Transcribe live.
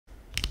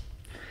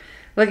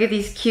Look at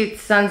these cute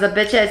sons of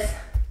bitches.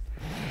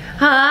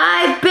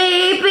 Hi,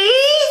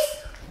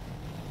 babies.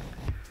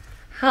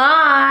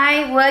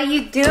 Hi, what are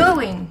you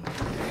doing?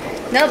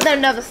 No,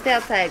 stay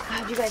outside.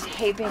 God, you guys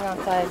hate being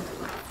outside.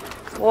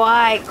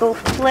 Why? Go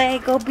play,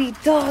 go be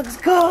dogs,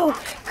 go,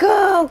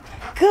 go,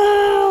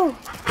 go,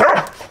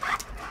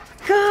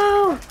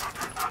 go.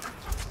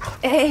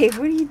 Hey,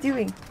 what are you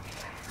doing?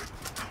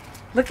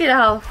 Look at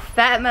how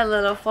fat my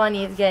little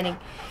Funny is getting.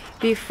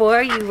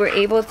 Before, you were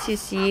able to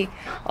see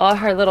all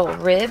her little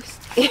ribs.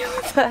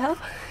 What the hell?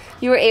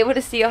 You were able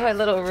to see all her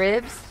little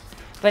ribs,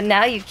 but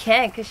now you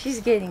can't because she's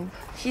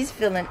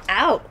filling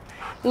out.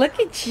 Look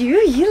at you.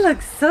 You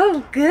look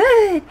so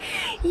good.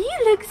 You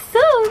look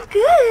so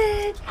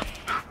good.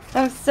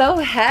 I'm so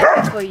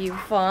happy for you,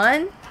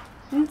 Fawn.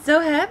 I'm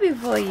so happy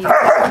for you.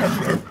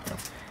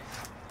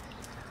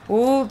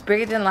 Ooh,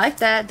 Brigade didn't like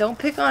that. Don't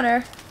pick on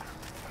her.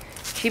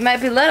 She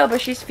might be little,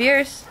 but she's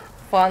fierce.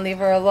 Fawn, leave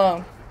her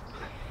alone.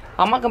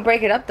 I'm not gonna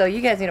break it up though.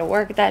 You guys need to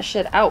work that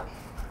shit out.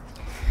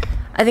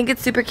 I think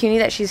it's super cutie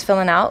that she's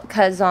filling out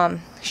because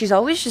she's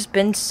always just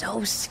been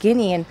so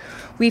skinny, and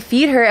we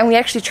feed her and we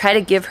actually try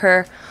to give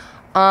her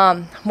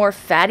more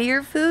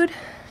fattier food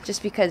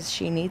just because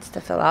she needs to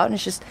fill out, and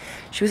it's just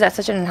she was at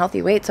such an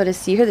unhealthy weight, so to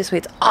see her this way,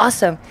 it's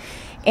awesome.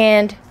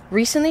 And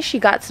recently she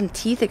got some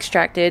teeth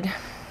extracted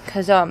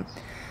because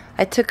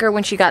I took her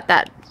when she got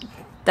that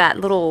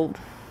little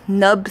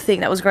nub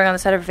thing that was growing on the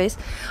side of her face.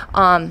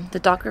 The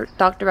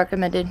doctor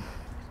recommended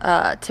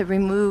to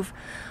remove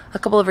a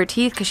couple of her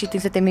teeth because she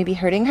thinks that they may be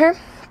hurting her.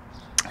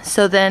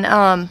 So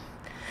then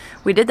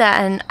we did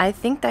that, and I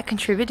think that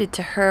contributed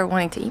to her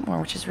wanting to eat more,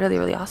 which is really,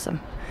 really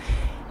awesome.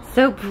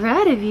 So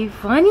proud of you,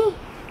 Funny.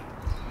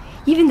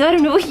 Even though I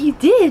don't know what you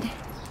did.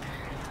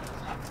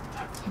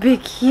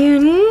 Big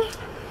cutie.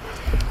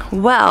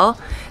 Well,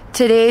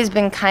 today's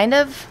been kind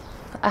of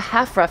a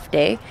half rough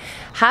day.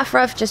 Half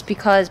rough just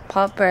because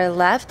Papa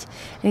left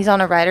and he's on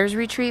a writer's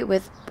retreat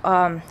with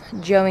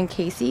Joe and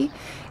Casey.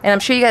 And I'm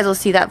sure you guys will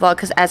see that vlog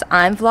because as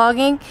I'm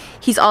vlogging,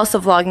 he's also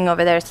vlogging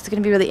over there. So it's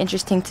going to be really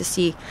interesting to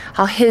see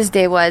how his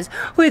day was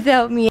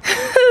without me.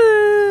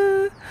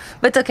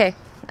 But it's okay.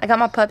 I got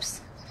my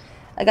pups.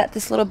 I got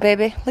this little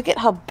baby. Look at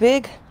how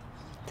big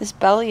this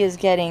belly is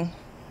getting.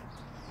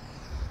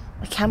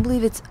 I can't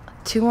believe it's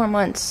 2 more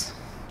months.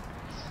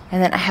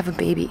 And then I have a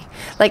baby.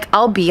 Like,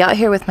 I'll be out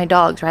here with my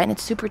dogs, right? And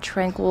it's super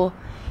tranquil.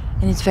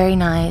 And it's very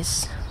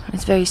nice.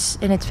 It's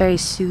very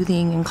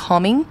soothing and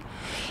calming.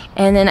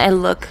 And then I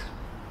look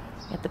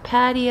at the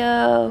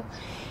patio,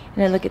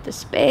 and I look at the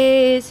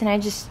space, and I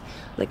just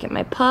look at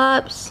my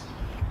pups,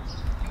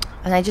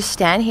 and I just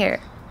stand here,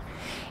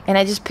 and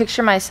I just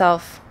picture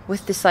myself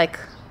with this like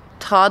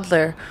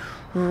toddler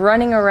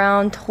running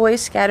around,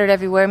 toys scattered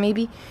everywhere,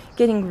 maybe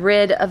getting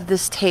rid of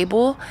this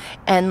table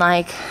and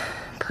like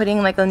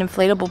putting like an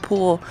inflatable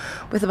pool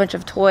with a bunch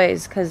of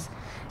toys because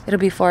it'll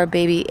be for a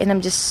baby. And I'm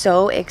just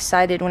so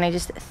excited when I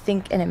just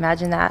think and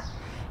imagine that,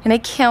 and I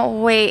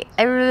can't wait.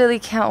 I really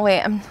can't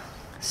wait. I'm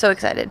so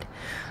excited.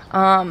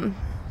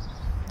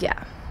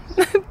 Yeah.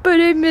 But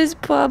I miss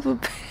Papa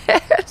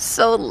Bear.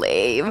 So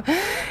lame.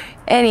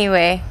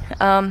 Anyway,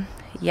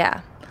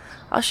 yeah.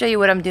 I'll show you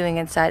what I'm doing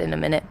inside in a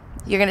minute.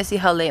 You're gonna see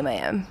how lame I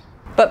am.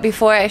 But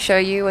before I show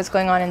you what's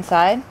going on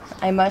inside,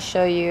 I must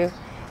show you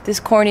this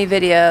corny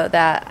video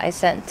that I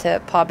sent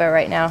to Paw Bear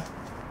right now.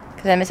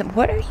 Because I miss him.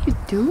 What are you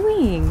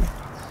doing?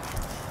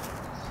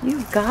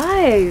 You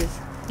guys.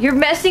 You're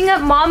messing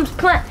up Mom's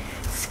plant.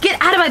 Get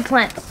out of my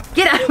plants.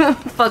 Get out of my...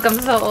 Fuck, I'm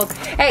so old.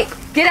 Hey,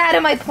 get out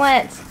of my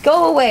plants.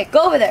 Go away.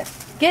 Go over there.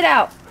 Get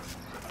out.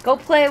 Go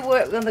play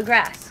on the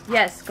grass.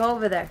 Yes, go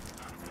over there.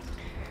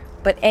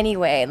 But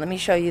anyway, let me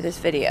show you this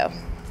video.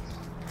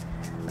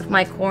 With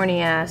my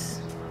corny ass.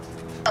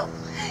 Oh,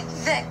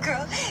 that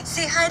girl.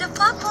 Say hi to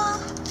Papa.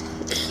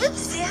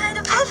 Say hi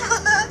to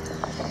Papa.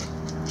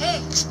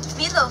 Hey,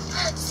 Milo.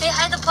 Say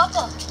hi to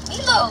Papa.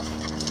 Milo.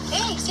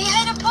 Hey, say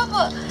hi to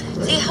Papa.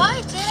 Say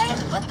hi,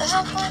 Dad. What the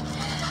hell, Fun?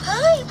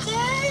 Hi,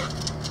 Dad.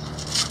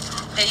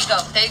 There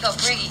you go,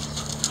 Briggy.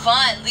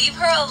 Fun, leave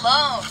her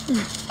alone.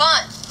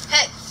 Fun,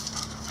 hey,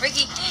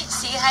 Briggy,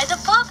 say hi to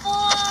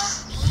Papa.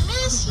 We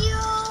miss you.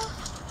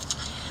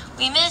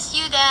 We miss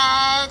you,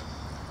 Dad.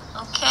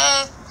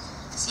 Okay,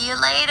 see you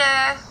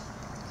later.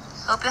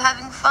 Hope you're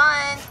having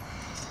fun.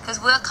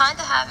 Because we're kind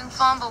of having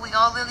fun, but we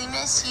all really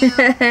miss you.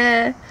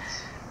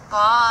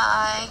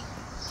 Bye.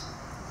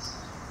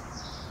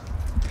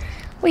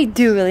 We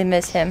do really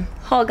miss him.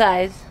 Oh,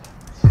 guys.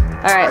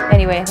 Alright,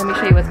 anyway, let me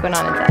show you what's going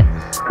on inside.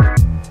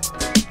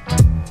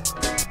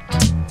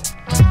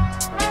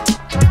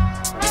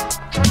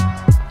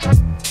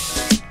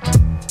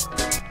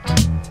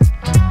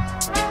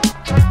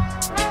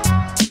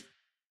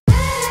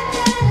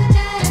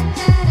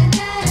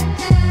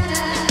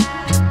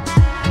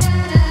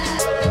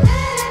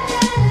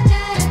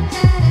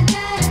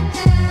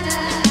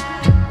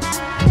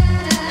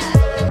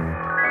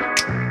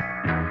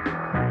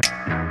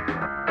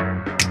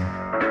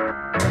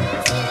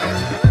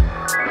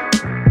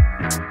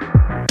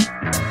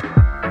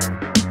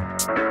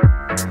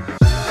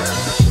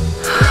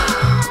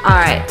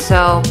 right,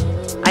 so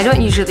I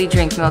don't usually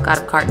drink milk out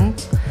of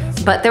cartons,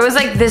 but there was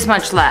like this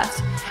much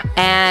left.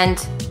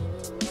 And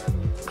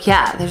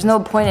yeah, there's no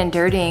point in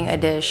dirtying a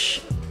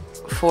dish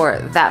for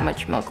that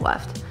much milk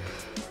left.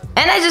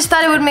 And I just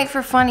thought it would make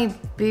for funny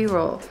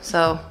B-roll.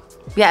 So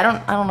yeah,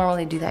 I don't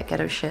normally do that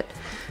ghetto shit.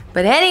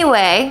 But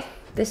anyway,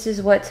 this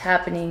is what's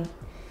happening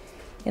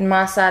in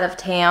my side of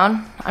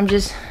town. I'm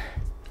just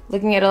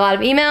looking at a lot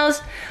of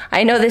emails.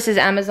 I know this is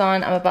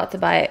Amazon. I'm about to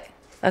buy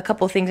a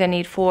couple things I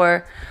need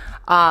for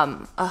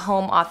a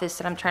home office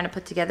that I'm trying to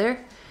put together.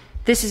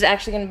 This is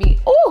actually gonna be,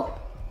 oh,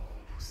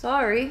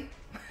 sorry.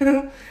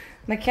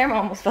 My camera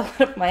almost fell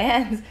out of my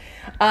hands.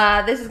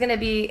 This is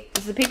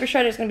the paper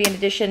shredder is gonna be in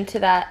addition to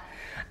that.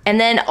 And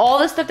then all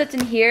the stuff that's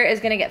in here is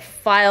gonna get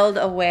filed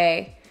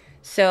away.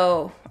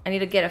 So I need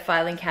to get a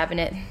filing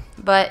cabinet.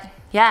 But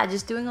yeah,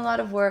 just doing a lot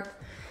of work.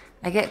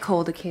 I get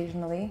cold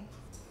occasionally.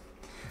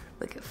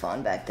 Look at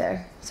Fawn back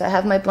there. So I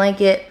have my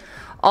blanket,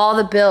 all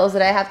the bills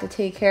that I have to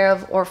take care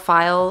of or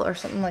file or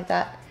something like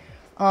that.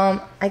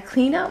 I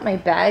clean out my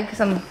bag because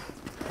I'm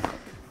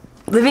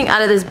living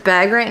out of this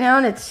bag right now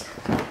and it's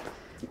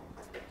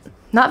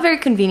not very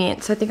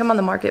convenient. So I think I'm on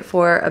the market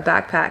for a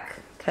backpack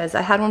because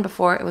I had one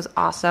before. It was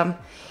awesome.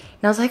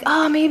 And I was like,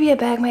 oh, maybe a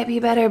bag might be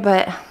better,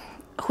 but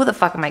who the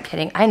fuck am I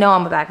kidding? I know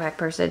I'm a backpack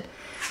person.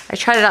 I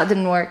tried it out,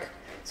 didn't work.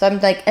 So I'm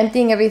like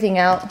emptying everything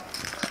out.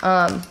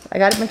 I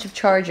got a bunch of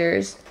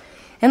chargers.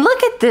 And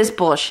look at this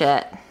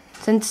bullshit.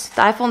 Since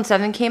the iPhone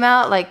 7 came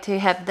out, like to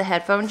have the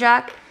headphone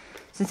jack,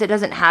 since it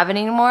doesn't have it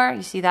anymore,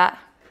 you see that?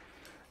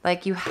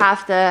 Like you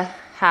have to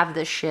have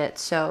this shit.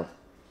 So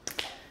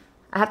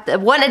I have to,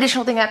 one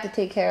additional thing I have to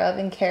take care of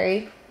and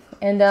carry.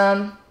 And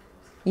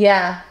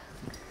yeah,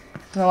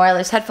 my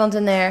wireless headphones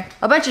in there,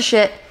 a bunch of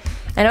shit.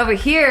 And over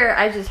here,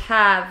 I just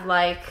have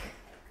like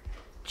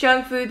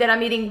junk food that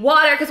I'm eating,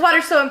 water, because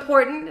water's so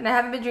important and I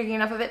haven't been drinking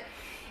enough of it.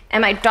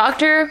 And my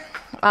doctor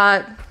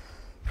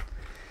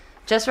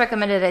just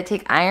recommended I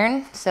take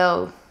iron,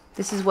 so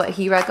this is what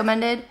he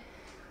recommended.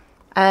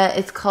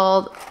 It's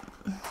called,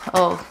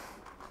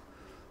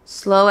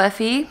 Slow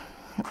FE,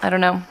 I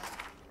don't know.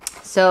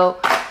 So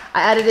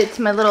I added it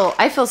to my little,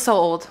 I feel so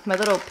old, my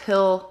little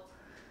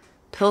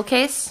pill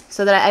case,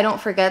 so that I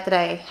don't forget that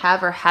I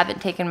have or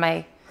haven't taken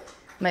my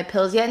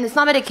pills yet. And it's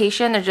not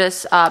medication, they're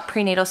just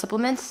prenatal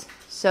supplements.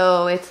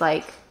 So it's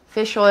like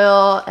fish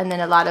oil and then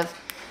a lot of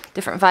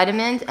different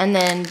vitamins, and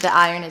then the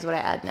iron is what I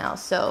add now.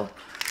 So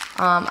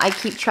I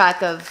keep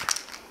track of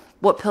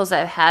what pills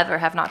I have or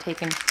have not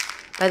taken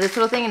by this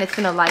little thing, and it's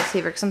been a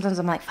lifesaver because sometimes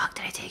I'm like, fuck,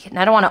 did I take it? And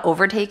I don't want to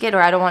overtake it,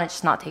 or I don't want to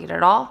just not take it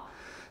at all.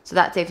 So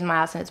that saves my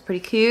ass, and it's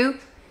pretty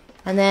cute.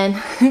 And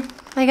then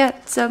I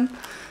got some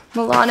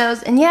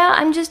Milanos, and yeah,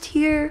 I'm just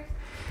here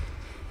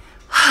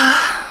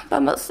by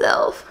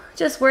myself,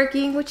 just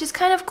working, which is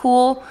kind of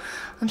cool.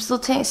 I'm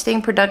still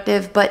staying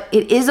productive, but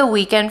it is a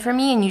weekend for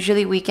me, and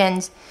usually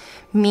weekends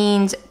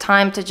means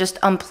time to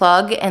just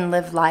unplug and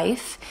live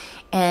life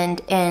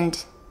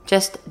and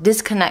just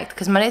disconnect,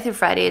 because Monday through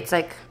Friday it's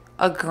like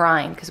a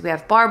grind because we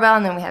have Barbell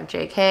and then we have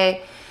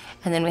JK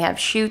and then we have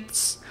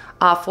shoots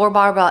for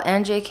Barbell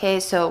and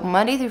JK. So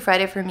Monday through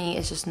Friday for me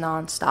is just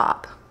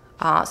non-stop.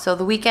 So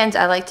the weekends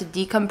I like to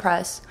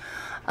decompress,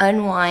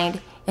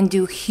 unwind, and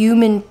do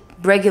human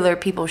regular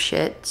people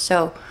shit.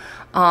 So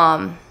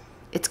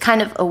it's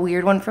kind of a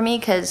weird one for me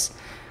because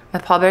my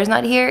pallbearer's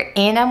not here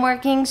and I'm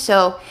working,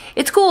 so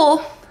it's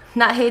cool.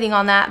 Not hating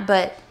on that,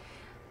 but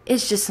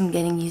it's just some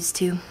getting used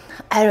to.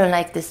 I don't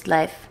like this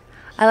life.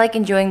 I like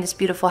enjoying this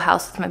beautiful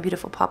house with my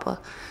beautiful papa.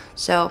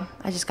 So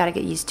I just gotta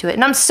get used to it.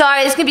 And I'm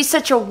sorry, it's gonna be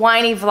such a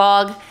whiny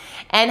vlog.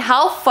 And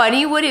how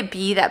funny would it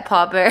be that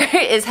Papa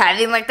is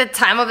having like the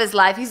time of his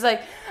life? He's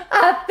like,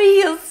 I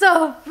feel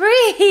so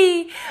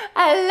free.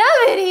 I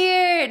love it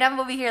here. And I'm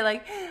over here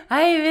like,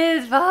 I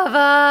miss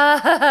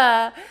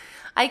Papa.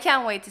 I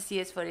can't wait to see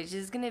his footage.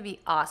 It's gonna be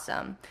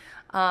awesome.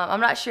 I'm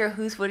not sure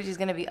whose footage is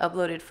gonna be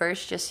uploaded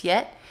first just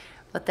yet,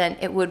 but then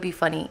it would be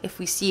funny if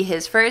we see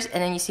his first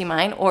and then you see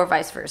mine, or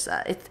vice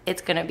versa.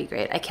 It's gonna be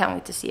great. I can't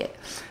wait to see it.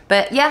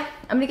 But yeah,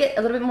 I'm gonna get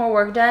a little bit more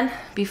work done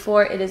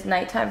before it is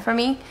nighttime for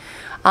me.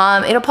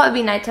 It'll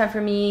probably be nighttime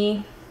for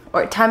me,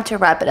 or time to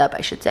wrap it up,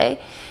 I should say.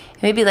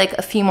 Maybe like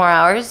a few more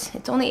hours.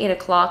 It's only 8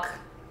 o'clock.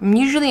 I'm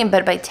usually in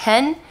bed by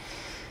 10,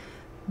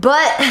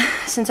 but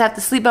since I have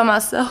to sleep by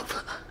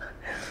myself,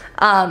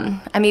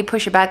 I may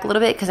push it back a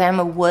little bit because I am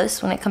a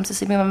wuss when it comes to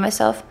sleeping by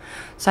myself.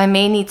 So I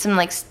may need some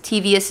like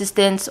TV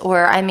assistance,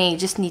 or I may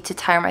just need to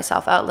tire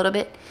myself out a little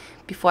bit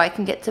before I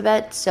can get to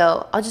bed.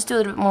 So I'll just do a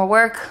little bit more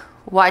work,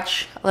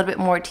 watch a little bit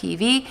more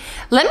TV.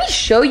 Let me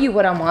show you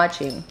what I'm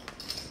watching.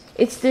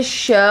 It's this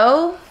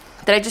show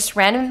that I just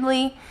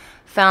randomly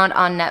found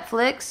on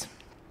Netflix.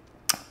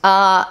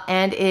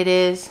 And it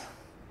is,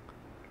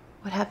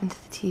 what happened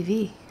to the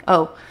TV?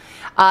 Oh,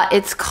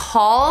 it's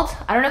called,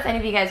 I don't know if any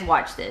of you guys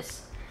watch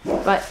this,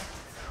 but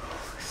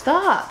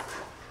stop.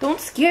 Don't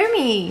scare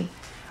me.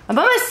 I'm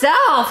by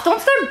myself.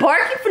 Don't start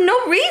barking for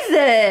no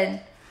reason.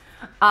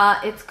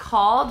 It's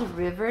called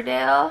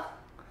Riverdale,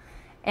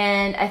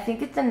 and I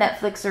think it's a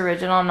Netflix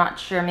original. I'm not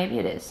sure. Maybe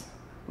it is.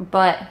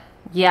 But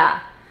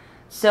yeah,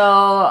 So,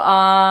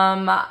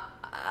 I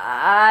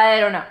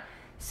don't know.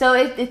 So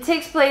it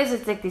takes place,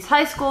 it's like these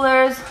high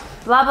schoolers,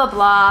 blah, blah,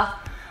 blah.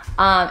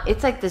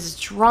 It's like this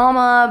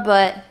drama,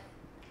 but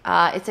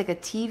it's like a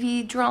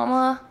TV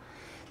drama,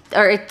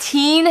 or a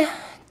teen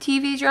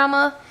TV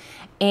drama.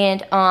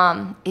 And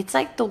it's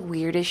like the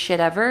weirdest shit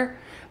ever,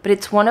 but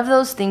it's one of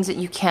those things that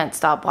you can't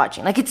stop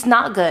watching. Like, it's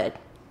not good.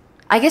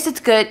 I guess it's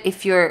good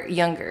if you're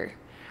younger.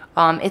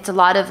 It's a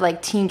lot of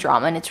like teen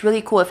drama, and it's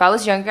really cool. If I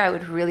was younger, I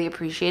would really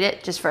appreciate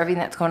it just for everything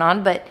that's going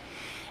on. But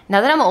now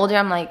that I'm older,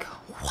 I'm like,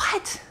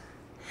 what?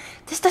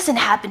 This doesn't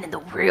happen in the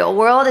real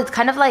world. It's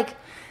kind of like,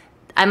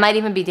 I might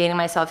even be dating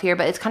myself here,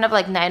 but it's kind of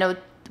like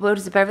what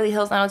is it, Beverly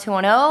Hills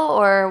 90210?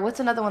 Or what's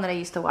another one that I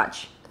used to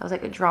watch? That was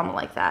like a drama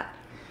like that.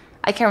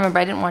 I can't remember.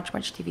 I didn't watch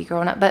much TV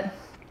growing up, but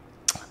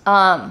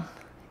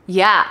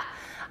yeah.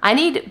 I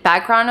need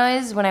background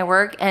noise when I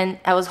work, and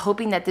I was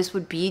hoping that this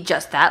would be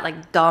just that,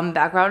 like dumb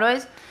background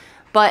noise.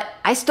 But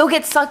I still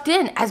get sucked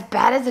in. As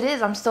bad as it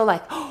is, I'm still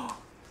like, oh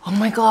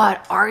my God,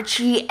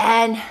 Archie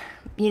and,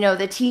 you know,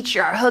 the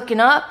teacher are hooking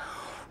up.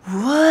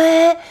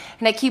 What?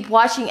 And I keep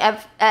watching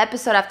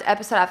episode after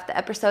episode after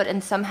episode,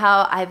 and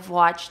somehow I've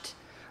watched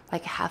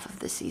like half of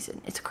the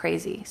season. It's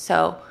crazy.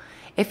 So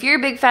if you're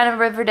a big fan of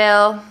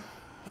Riverdale,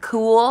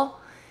 cool.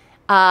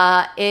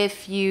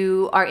 If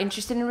you are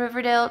interested in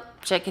Riverdale,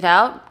 check it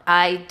out.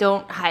 I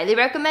don't highly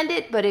recommend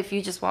it, but if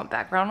you just want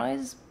background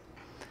noise,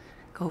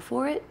 go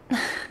for it.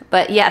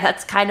 But yeah,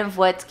 that's kind of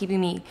what's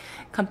keeping me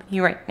company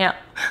right now.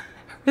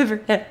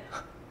 Riverdale.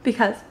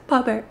 Because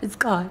Papa is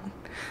gone.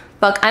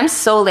 Fuck, I'm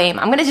so lame.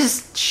 I'm gonna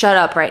just shut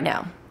up right now.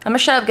 I'm gonna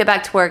shut up, get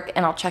back to work,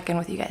 and I'll check in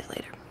with you guys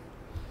later.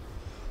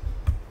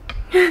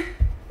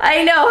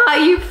 I know how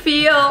you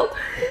feel.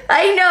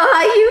 I know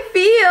how you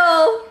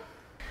feel.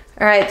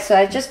 All right, so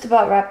I just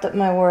about wrapped up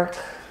my work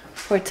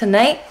for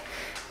tonight,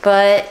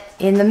 but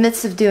in the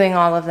midst of doing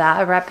all of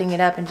that, wrapping it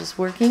up and just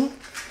working,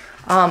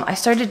 I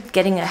started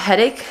getting a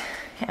headache,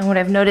 and what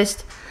I've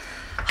noticed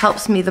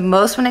helps me the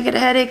most when I get a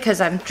headache,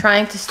 because I'm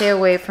trying to stay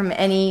away from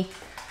any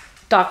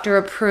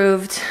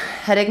doctor-approved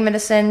headache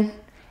medicine,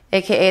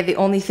 aka the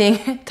only thing,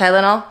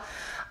 Tylenol.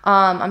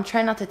 I'm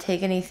trying not to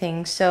take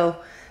anything, so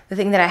the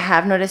thing that I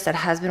have noticed that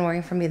has been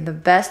working for me the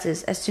best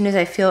is as soon as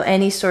I feel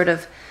any sort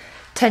of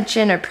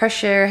tension or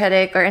pressure,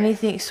 headache, or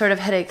anything sort of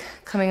headache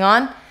coming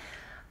on,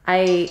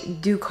 I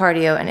do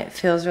cardio, and it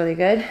feels really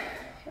good,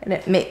 and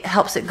it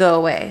helps it go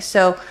away.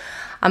 So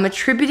I'm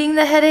attributing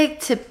the headache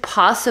to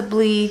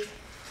possibly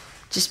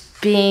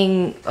just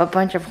being a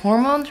bunch of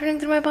hormones running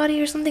through my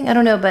body or something. I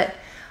don't know, but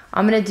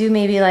I'm gonna do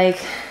maybe like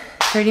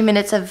 30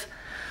 minutes of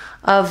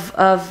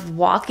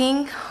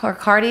walking or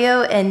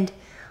cardio, and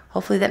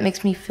hopefully that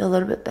makes me feel a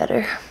little bit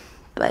better.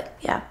 But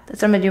yeah,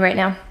 that's what I'm gonna do right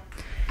now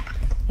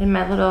in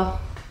my little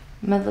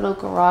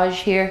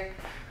garage here,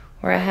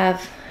 where I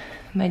have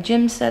my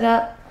gym set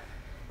up,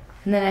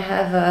 and then I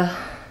have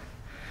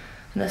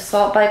an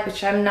assault bike,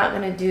 which I'm not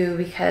gonna do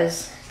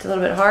because it's a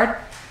little bit hard.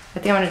 I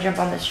think I'm gonna jump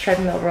on this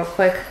treadmill real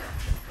quick,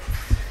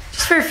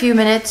 just for a few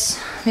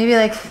minutes, maybe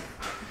like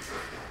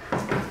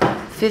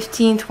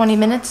 15-20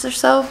 minutes or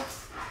so.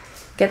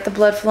 Get the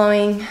blood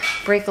flowing,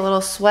 break a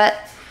little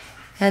sweat,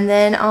 and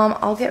then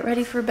I'll get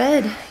ready for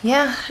bed.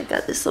 Yeah, I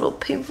got this little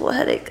painful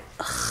headache.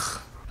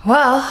 Ugh.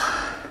 Well,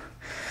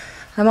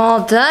 I'm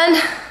all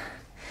done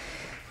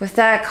with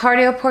that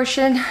cardio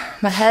portion.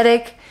 My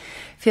headache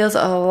feels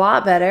a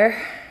lot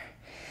better.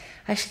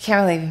 I actually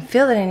can't really even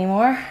feel it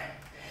anymore.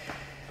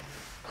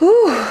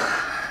 Whew.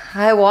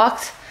 I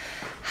walked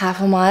half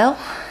a mile.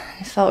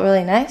 It felt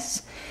really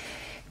nice.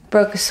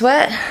 Broke a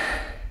sweat.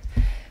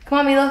 Come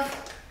on, Milo.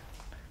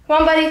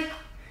 Come on, buddy.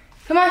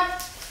 Come on.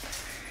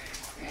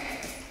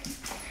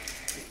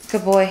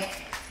 Good boy.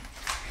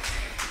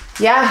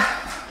 Yeah,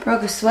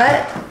 broke a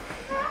sweat.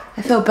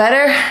 I feel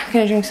better. I'm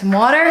gonna drink some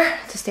water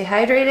to stay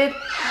hydrated.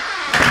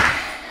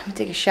 I'm gonna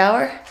take a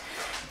shower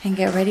and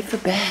get ready for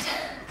bed.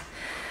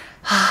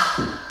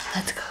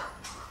 Let's go.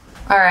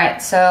 All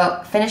right,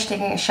 so finished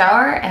taking a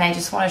shower, and I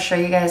just want to show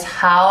you guys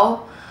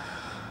how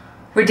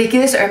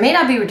ridiculous, or it may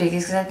not be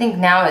ridiculous because I think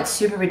now it's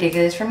super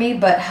ridiculous for me,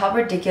 but how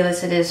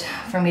ridiculous it is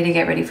for me to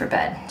get ready for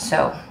bed.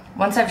 So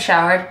once I've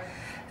showered,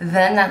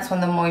 then that's when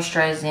the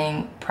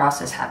moisturizing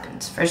process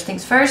happens. First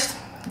things first,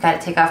 I gotta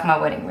take off my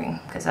wedding ring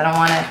because I don't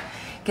want to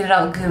get it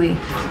all gooey.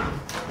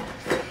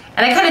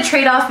 And I kind of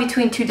trade off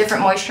between two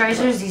different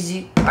moisturizers.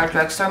 These are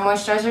drugstore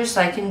moisturizers,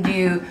 so I can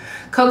do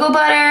cocoa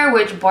butter,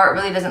 which Bart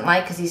really doesn't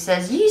like because he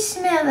says, you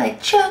smell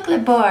like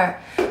chocolate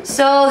bar.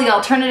 So the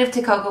alternative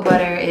to cocoa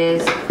butter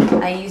is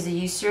I use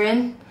the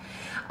Eucerin,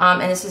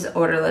 and this is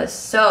odorless.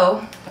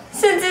 So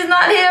since it's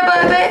not here,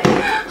 baby,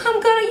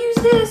 I'm gonna use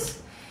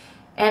this.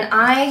 And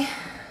I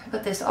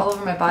put this all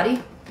over my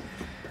body.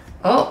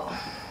 Oh,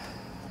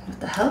 what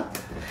the hell?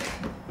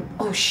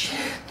 Oh shit.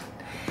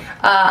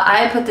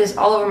 I put this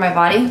all over my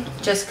body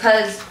just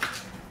because,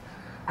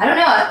 I don't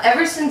know,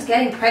 ever since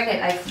getting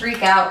pregnant, I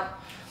freak out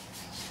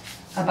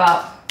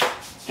about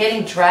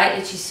getting dry,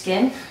 itchy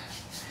skin,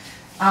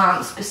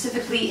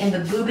 specifically in the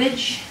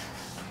boobage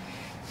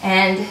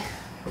and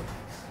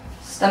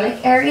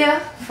stomach area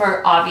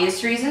for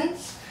obvious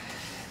reasons.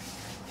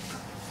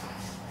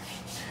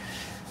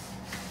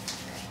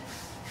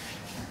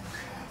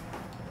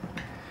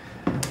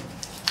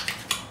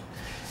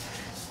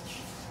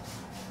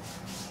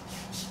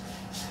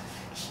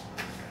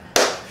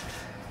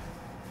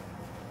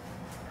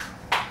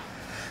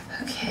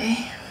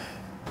 Okay.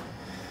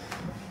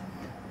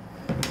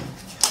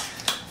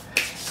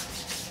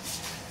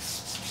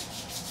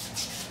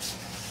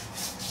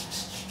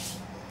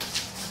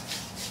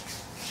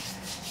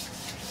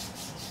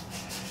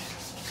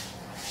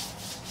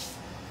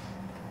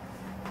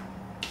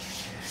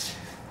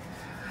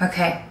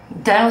 Okay,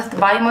 done with the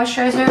body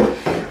moisturizer.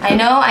 I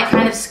know I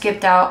kind of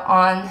skipped out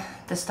on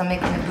the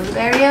stomach and the boob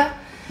area,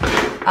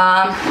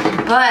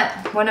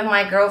 but one of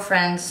my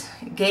girlfriends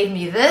gave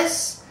me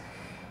this.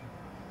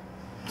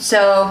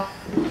 So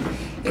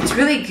it's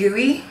really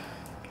gooey.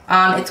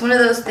 It's one of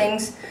those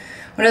things,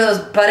 one of those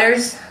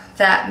butters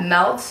that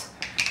melts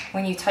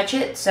when you touch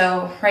it.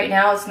 So right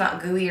now it's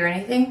not gooey or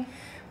anything,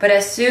 but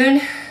as soon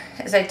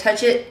as I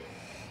touch it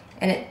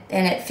and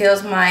it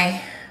feels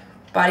my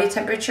body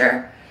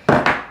temperature,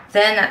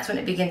 then that's when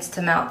it begins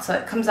to melt. So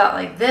it comes out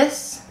like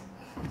this.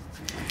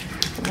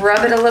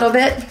 Rub it a little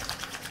bit,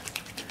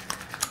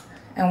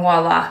 and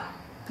voila.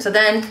 So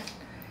then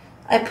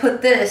I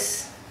put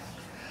this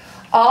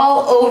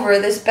all over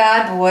this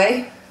bad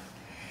boy,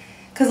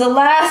 because the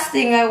last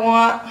thing I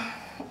want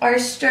are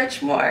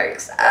stretch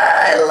marks.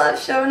 I love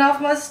showing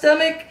off my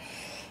stomach,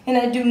 and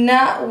I do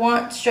not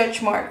want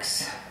stretch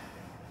marks.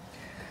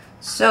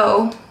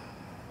 So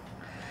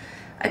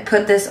I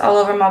put this all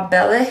over my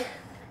belly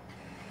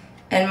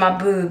and my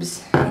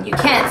boobs. And you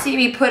can't see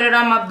me put it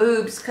on my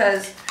boobs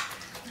because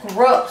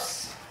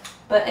gross.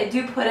 But I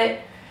do put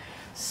it,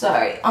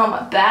 sorry, on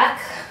my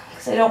back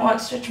because I don't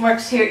want stretch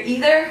marks here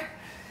either.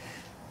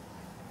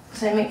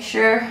 So I make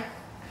sure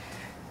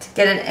to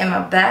get it in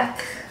my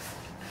back.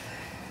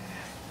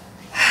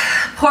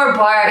 Poor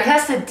Bart, he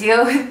has to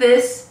deal with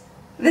this.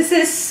 This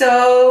is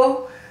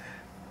so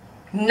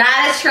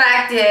not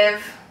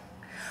attractive.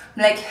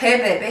 I'm like, hey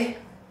baby,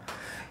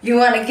 you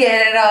wanna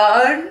get it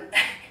on?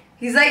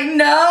 He's like,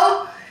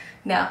 no.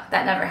 No,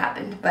 that never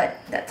happened, but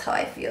that's how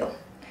I feel.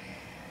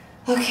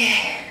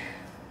 Okay.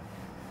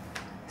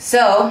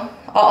 So,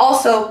 I'll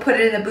also put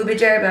it in the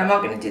boobage area, but I'm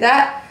not gonna do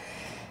that.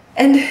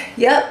 And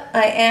yep,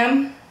 I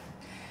am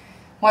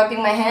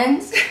wiping my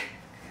hands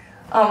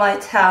on my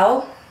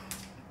towel.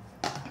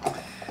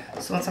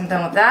 So once I'm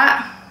done with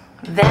that,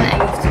 then I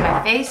move to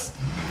my face.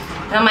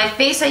 And on my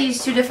face, I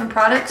use two different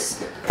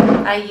products.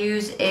 I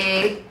use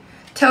a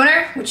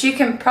toner, which you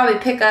can probably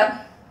pick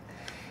up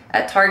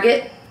at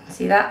Target,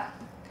 see that?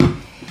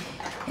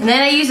 And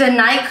then I use a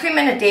night cream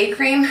and a day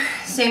cream,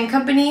 same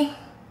company,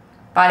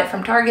 bought it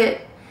from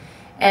Target.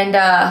 And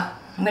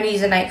I'm gonna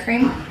use a night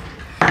cream.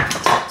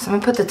 So I'm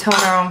gonna put the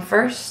toner on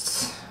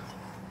first.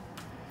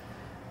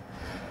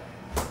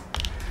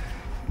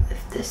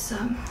 Lift this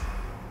up.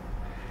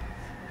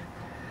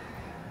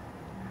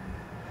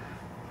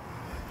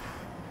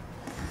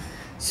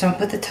 So I'm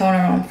gonna put the toner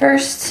on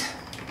first.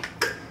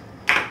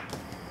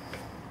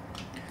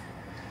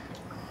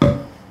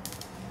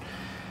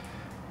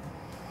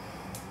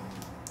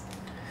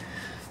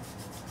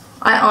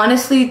 I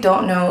honestly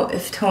don't know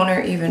if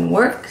toner even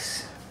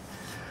works,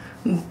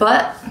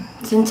 but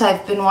since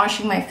I've been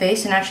washing my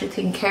face and actually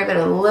taking care of it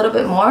a little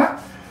bit more,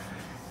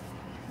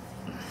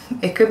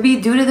 it could be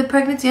due to the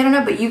pregnancy, I don't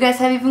know, but you guys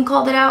have even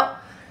called it out.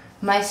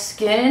 My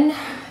skin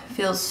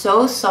feels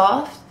so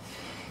soft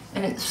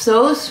and it's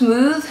so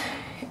smooth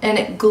and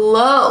it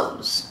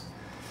glows.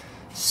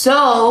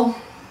 So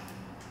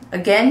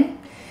again,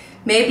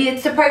 maybe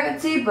it's the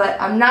pregnancy,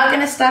 but I'm not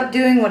gonna stop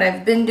doing what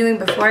I've been doing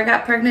before I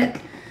got pregnant,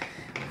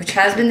 which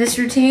has been this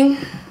routine.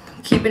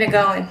 I'm keeping it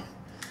going.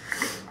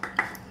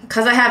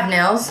 Because I have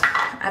nails,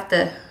 I have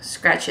to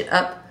scratch it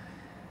up.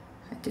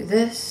 I do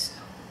this,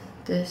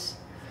 this,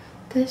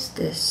 this,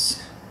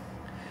 this,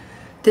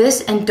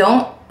 this, and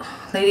don't,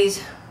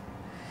 ladies,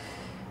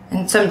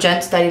 and some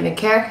gents that even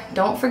care,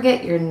 don't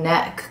forget your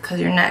neck,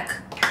 because your neck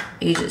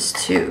ages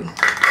too.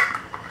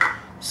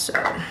 So,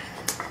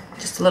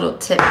 just a little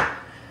tip.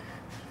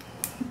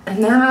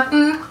 And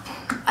then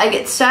I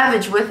get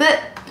savage with it.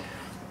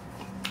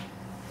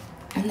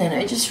 And then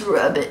I just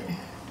rub it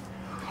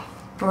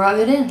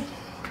in.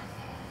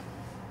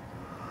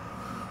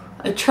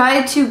 I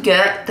try to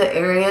get the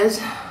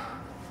areas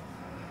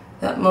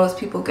that most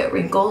people get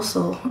wrinkles,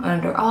 so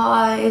under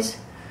eyes,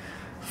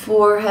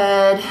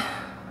 forehead,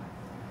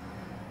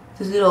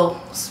 this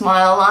little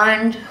smile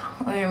line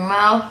on your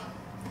mouth,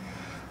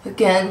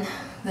 again,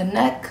 the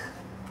neck.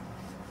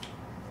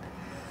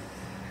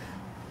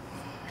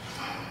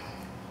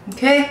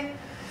 Okay,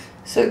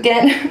 so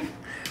again,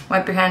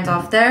 wipe your hands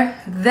off there.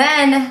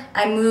 Then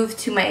I move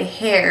to my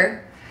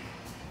hair,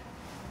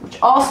 which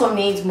also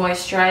needs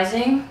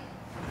moisturizing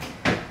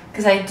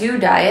because I do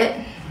dye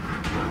it,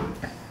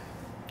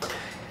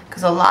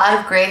 because a lot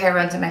of gray hair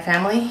runs in my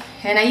family,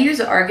 and I use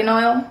argan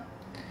oil.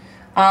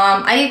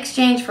 I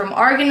exchange from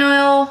argan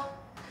oil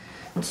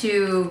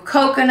to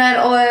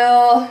coconut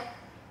oil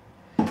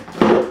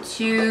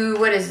to,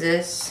 what is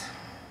this?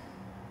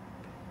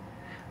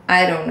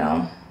 I don't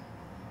know.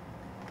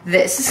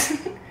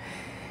 This.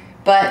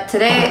 But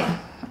today,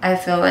 I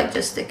feel like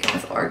just sticking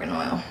with argan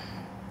oil.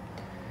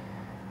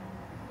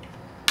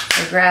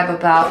 I grab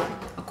about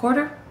a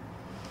quarter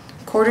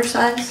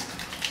size,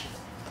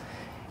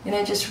 and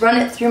I just run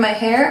it through my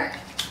hair.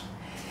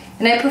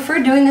 And I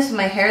prefer doing this when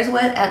my hair is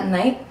wet at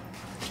night,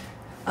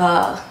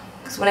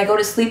 because when I go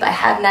to sleep, I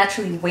have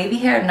naturally wavy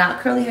hair, not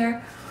curly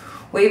hair,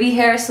 wavy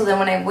hair, so then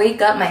when I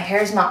wake up, my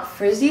hair is not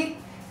frizzy,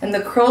 and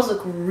the curls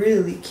look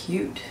really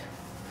cute.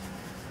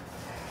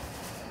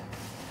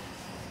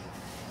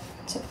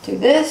 So do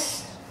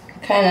this,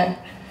 kind of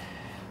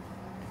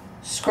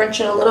scrunch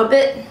it a little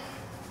bit,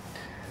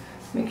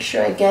 make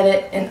sure I get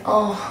it in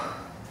all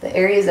the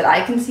areas that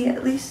I can see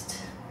at least,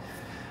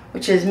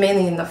 which is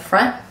mainly in the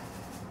front.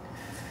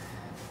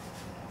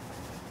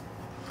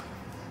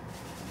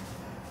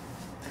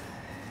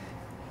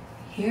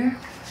 Here.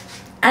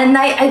 At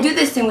night, I do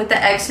this thing with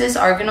the excess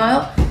argan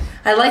oil.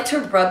 I like to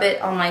rub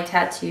it on my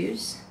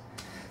tattoos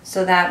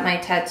so that my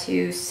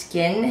tattoo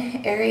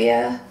skin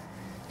area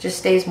just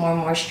stays more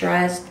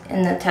moisturized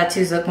and the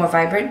tattoos look more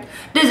vibrant.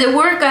 Does it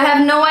work? I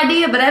have no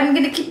idea, but I'm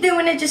gonna keep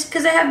doing it just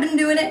because I have been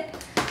doing it.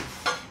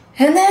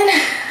 And then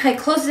I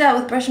close it out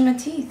with brushing my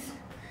teeth.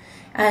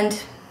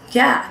 And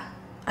yeah,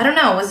 I don't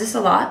know, was this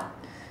a lot?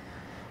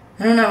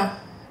 I don't know.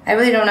 I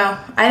really don't know.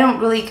 I don't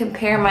really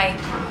compare my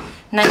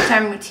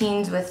nighttime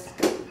routines with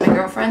my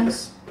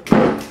girlfriends,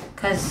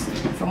 because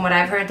from what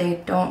I've heard, they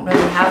don't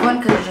really have one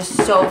because they're just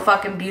so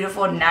fucking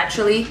beautiful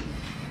naturally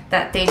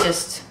that they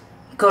just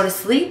go to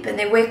sleep and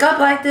they wake up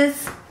like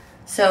this.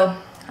 So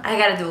I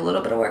gotta do a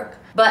little bit of work.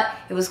 But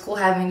it was cool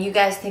having you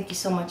guys. Thank you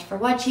so much for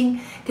watching.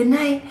 Good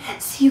night.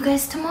 See you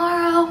guys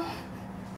tomorrow.